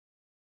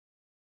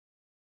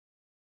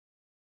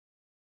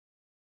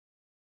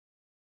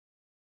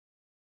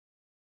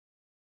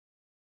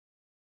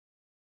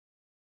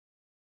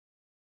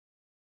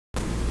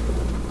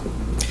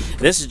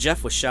This is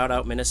Jeff with Shout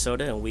Out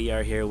Minnesota, and we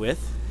are here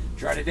with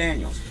Charlie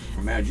Daniels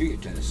from Algeria,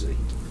 Tennessee.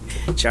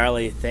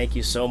 Charlie. Thank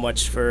you so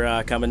much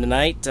for coming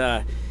tonight.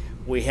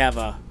 We have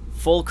a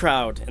full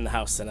crowd in the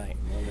house tonight.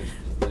 Well,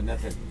 there's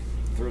nothing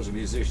thrills a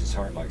musician's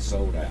heart like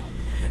sold out.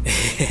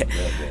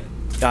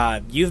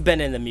 You've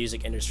been in the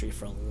music industry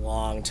for a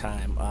long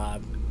time.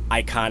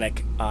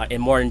 Iconic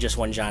in more than just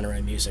one genre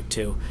of music,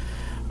 too.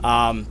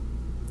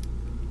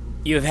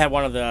 You've had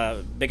one of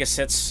the biggest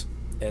hits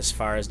as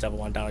far as Devil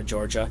Went Down to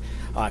Georgia,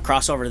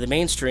 crossover to the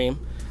mainstream,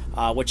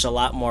 which a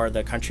lot more of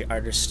the country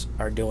artists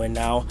are doing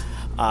now.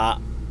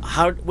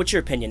 What's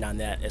your opinion on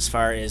that as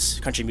far as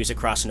country music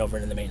crossing over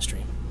into the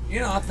mainstream?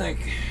 You know, I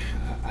think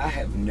I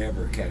have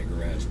never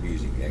categorized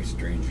music that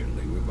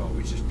stringently. We've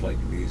always just played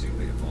the music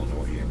that it falls on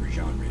whatever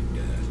genre it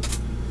does.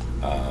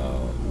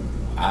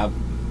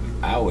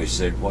 I always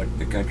said what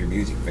the country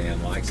music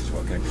fan likes is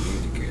what country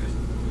music is.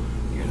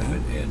 You know,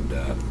 and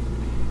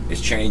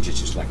it's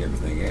changes just like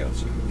everything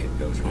else. It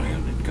goes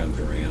around and comes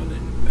around,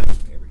 and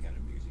every kind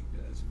of music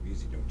does.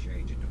 Music don't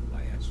change; it don't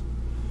last.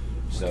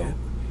 So, Okay.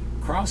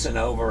 Crossing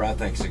over, I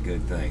think, is a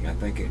good thing. I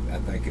think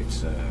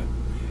it's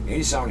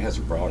any song that has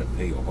a broad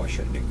appeal. Why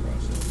shouldn't it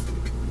cross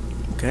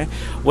over? Okay.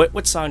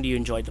 What song do you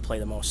enjoy to play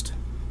the most?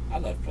 I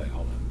love to play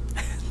all of them.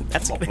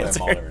 That's I'm a gonna good play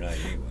them all answer. every night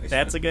anyway.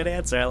 That's a good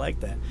answer. I like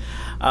that.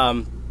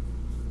 All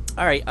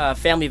right,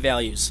 family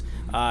values.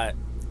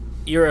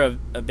 You're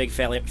a big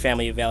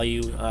family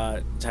value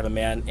type of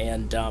man,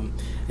 and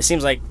it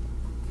seems like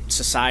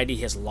society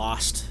has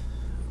lost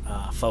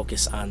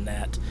focus on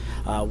that.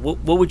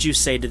 What would you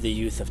say to the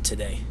youth of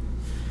today?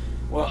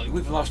 Well,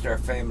 we've lost our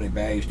family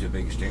values to a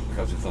big extent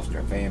because we've lost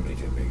our family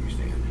to a big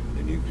extent.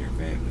 The nuclear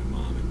family,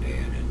 mom and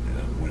dad.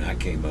 And when I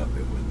came up,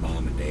 it was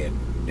mom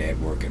and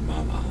dad working,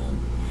 mama home,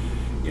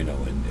 you know,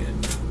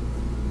 and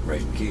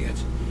raising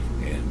kids.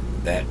 And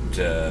that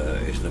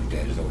is looked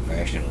at as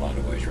old-fashioned in a lot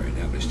of ways right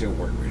now, but it still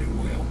worked really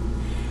well.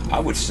 I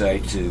would say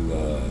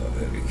to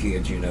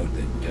kids, you know,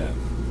 that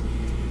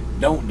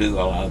don't do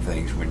a lot of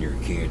things when you're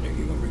a kid that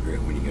you're going to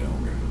regret when you get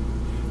older.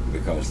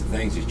 Because the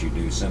things that you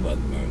do, some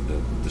of them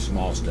are the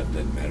small stuff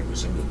doesn't matter, but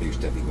some of the big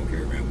stuff you're going to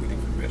carry around with you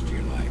for the rest of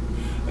your life.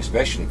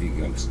 Especially if you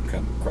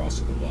come across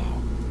the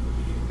law.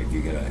 If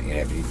you have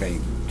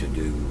anything to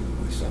do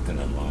with something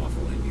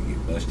unlawful and you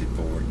get busted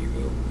for it, and you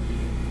go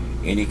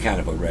any kind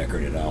of a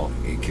record at all,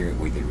 it carry it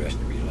with you the rest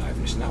of your life,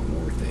 and it's not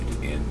worth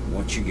it. And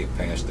once you get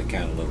past the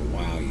kind of little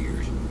wild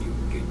years, and you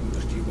get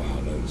most of your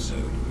wild oats, so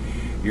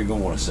you're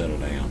going to want to settle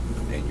down,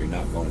 and you're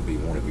not going to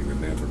want to be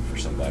remembered for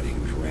somebody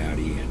who's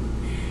rowdy and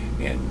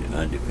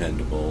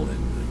undependable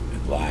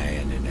and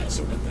lying and that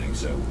sort of thing.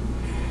 So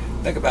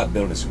think about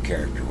building some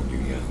character when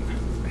you're young.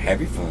 Have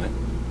your fun,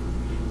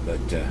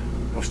 but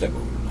don't step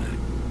over the line.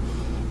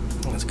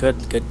 That's good.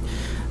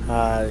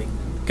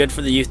 Good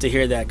for the youth to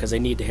hear that, because they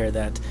need to hear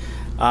that.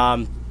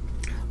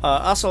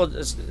 Also,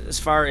 as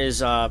far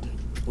as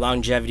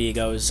longevity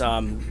goes,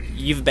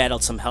 you've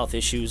battled some health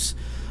issues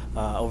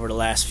over the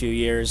last few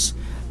years,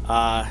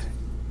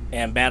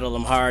 and battled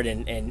them hard,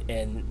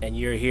 and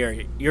you're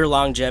here. Your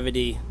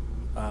longevity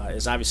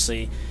is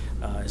obviously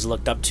is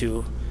looked up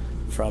to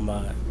from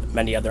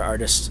many other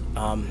artists.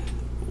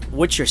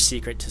 What's your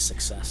secret to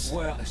success?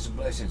 Well, it's the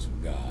blessings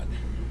of God.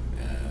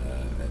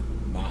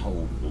 My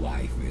whole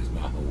life is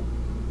my whole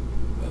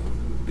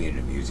being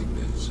in the music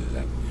business.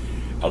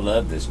 I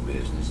love this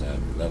business. I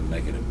love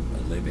making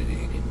a living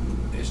in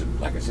it. It's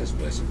like I said, it's a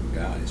blessing from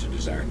God. It's a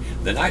desire.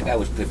 The night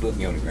they put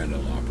me on the Grand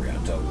Ole Opry, I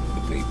told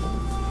the people,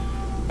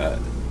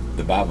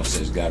 the Bible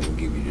says God will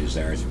give you the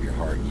desires of your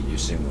heart, and you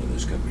just seen one of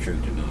those come true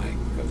tonight,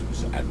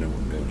 because I've known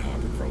one going to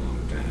Opry for a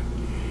long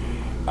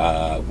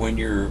time. When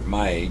you're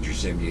my age, you're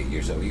 78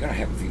 years old, you're going to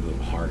have a few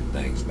little hard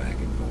things back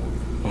and forth.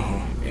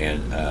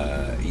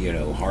 And, you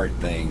know, hard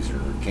things or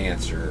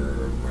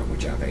cancer,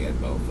 which I've had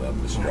both of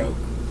them, the stroke.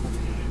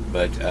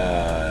 But,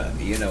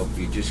 you know, if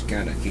you just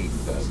kind of keep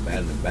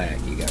battling back,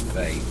 you got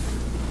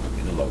faith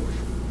in the Lord.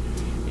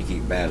 You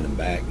keep battling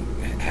back,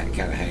 kind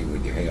of hang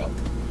with your health.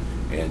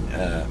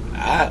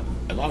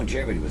 And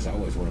longevity was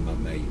always one of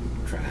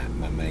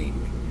my main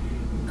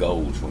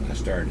goals when I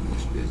started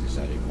this business.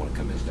 I didn't want to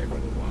come in and stay for a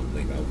little while and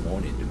leave. I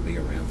wanted to be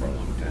around for a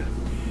long time.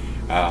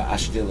 I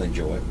still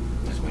enjoy it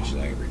as much as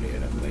I ever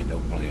did. I've made no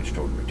plans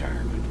toward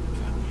retirement.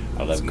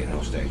 I love getting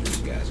on stage with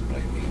these guys and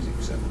playing music,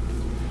 so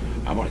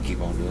I want to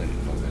keep on doing it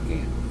as long as I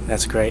can.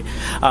 That's great.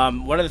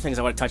 One of the things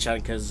I want to touch on,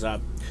 because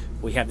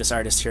we have this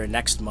artist here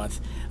next month,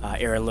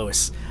 Aaron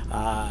Lewis,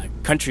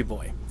 Country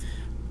Boy.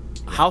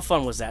 How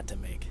fun was that to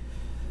make?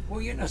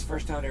 Well, you know, it's the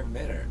first time I ever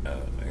met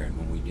Aaron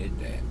when we did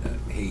that.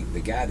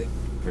 The guy that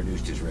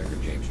produced his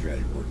record, James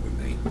Stratton, worked with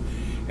me,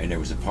 and there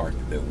was a part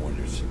that they wanted,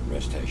 there's a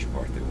recitation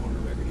part they wanted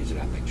a record. He said,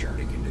 I think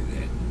Charlie can do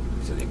that.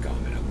 So they called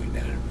me, and I went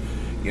down and,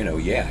 you know,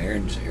 yeah,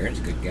 Aaron's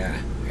a good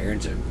guy.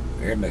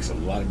 Aaron makes a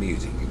lot of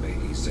music.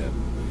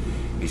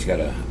 He's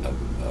got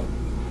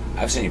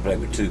I've seen him play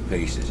with two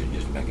pieces and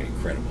just make an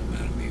incredible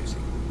amount of music.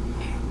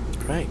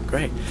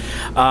 Great.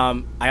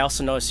 I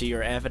also noticed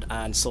you're avid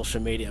on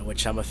social media,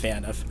 which I'm a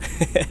fan of.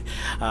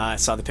 I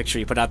saw the picture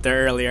you put out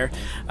there earlier.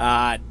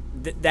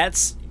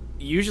 that's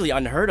usually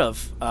unheard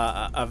of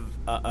a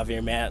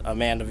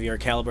man of your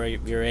caliber,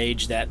 your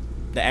age, that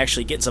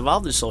actually gets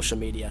involved in social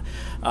media.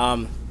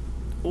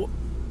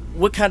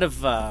 What kind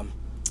of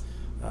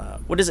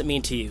what does it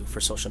mean to you for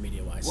social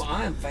media wise? Well,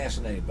 I am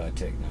fascinated by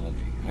technology.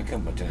 I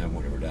come from a time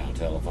when we were dial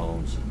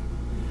telephones and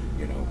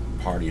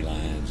party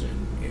lines,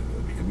 and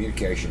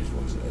communications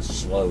was a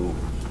slow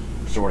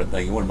sort of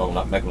thing. You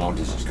wouldn't make a long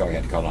distance call. You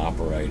had to call an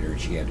operator,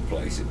 and she had to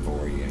place it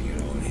for you.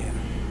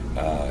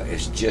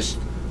 It's just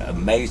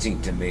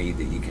amazing to me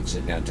that you can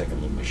sit down and take a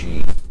little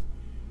machine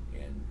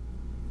and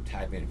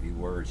type in a few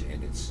words,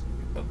 and it's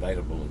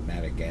available in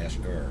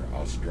Madagascar or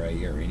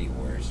Australia or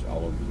anywhere. It's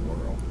all over the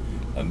world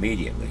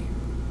immediately.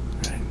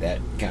 Right. That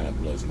kind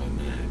of blows my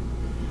mind.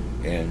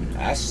 And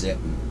I sit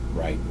and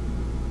write,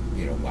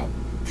 I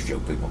show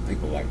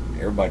people like,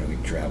 everybody don't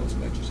even travel as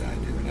much as I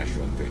do, and I show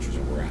them pictures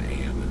of where I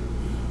am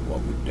and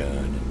what we've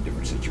done and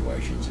different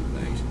situations and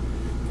things.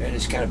 And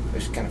it's kind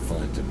of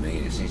fun to me,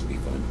 and it seems to be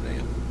fun to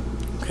them.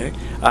 Okay.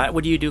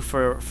 What do you do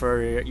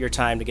for your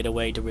time to get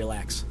away, to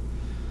relax?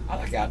 I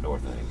like outdoor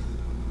things.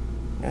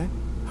 Okay.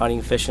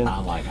 Hunting, fishing. I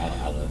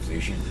love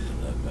fishing.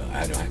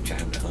 I don't have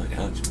time to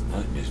hunt.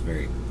 Hunting is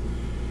very,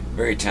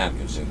 very time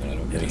consuming. I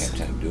don't really have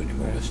time to do it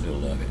anymore. Right. I still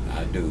love it.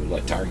 I do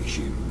like target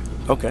shooting.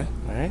 Okay.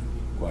 All right.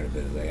 Quite a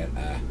bit of that.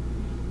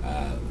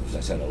 As I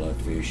said, I love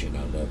fishing.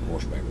 I love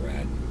horseback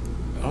riding.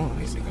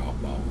 Hitting the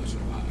golf ball once in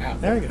a while.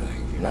 Outdoor there you go.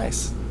 Things,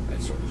 nice.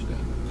 That sort of stuff.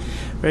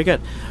 Very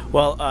good.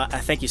 Well, I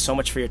thank you so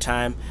much for your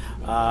time,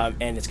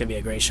 and it's going to be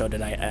a great show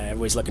tonight.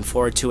 Everybody's looking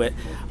forward to it.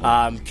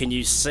 Can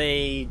you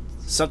say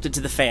something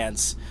to the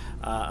fans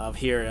of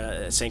here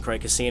at St. Croix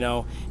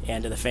Casino,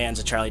 and to the fans,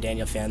 the Charlie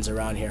Daniel fans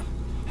around here?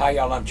 Hi,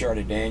 y'all. I'm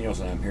Charlie Daniels,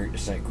 and I'm here at the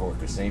St. Croix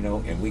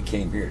Casino, and we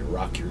came here to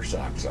rock your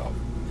socks off.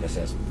 Let's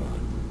have some fun.